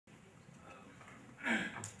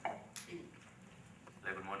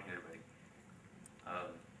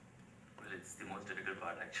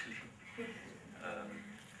actually.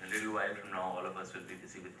 In a little while from now, all of us will be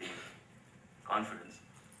busy with the conference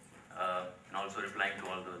and also replying to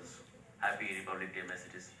all those Happy Republic Day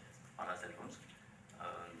messages on our cell phones.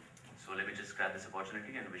 So let me just grab this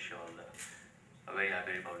opportunity and wish you all a very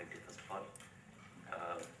Happy Republic Day, first of all.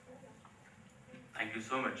 Thank you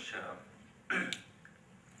so much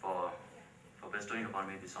for bestowing upon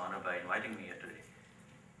me this honor by inviting me here today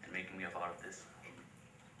and making me a part of this.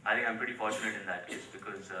 I think I'm pretty fortunate in that case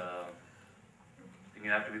because I think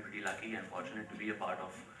you have to be pretty lucky and fortunate to be a part of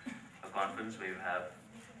a conference where you have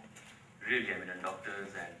really eminent doctors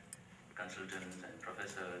and consultants and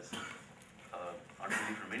professors, not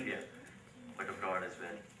only from India, but abroad as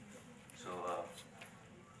well. So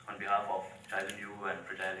on behalf of Child and You and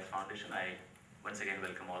Fragile X Foundation, I once again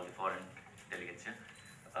welcome all the foreign delegates here.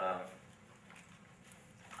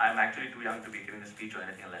 I'm actually too young to be giving a speech or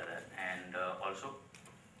anything like that, and also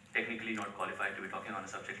technically not qualified to be talking on a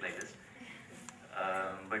subject like this.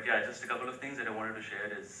 But yeah, just a couple of things that I wanted to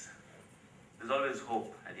share is, there's always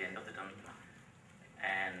hope at the end of the tunnel.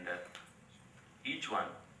 And each one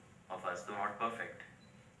of us, though not perfect,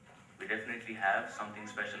 we definitely have something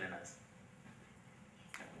special in us.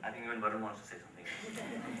 I think even Varun wants to say something.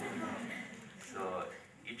 So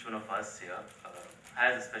each one of us here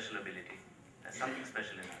has a special ability, has something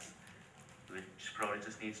special in us, which probably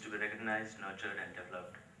just needs to be recognized, nurtured, and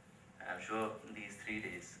developed. And I'm sure these 3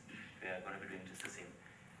 days, we are going to be doing just the same.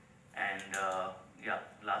 And yeah,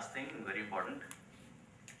 last thing, very important.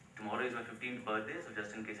 Tomorrow is my 15th birthday, so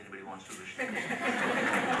just in case anybody wants to wish me.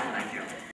 Thank you.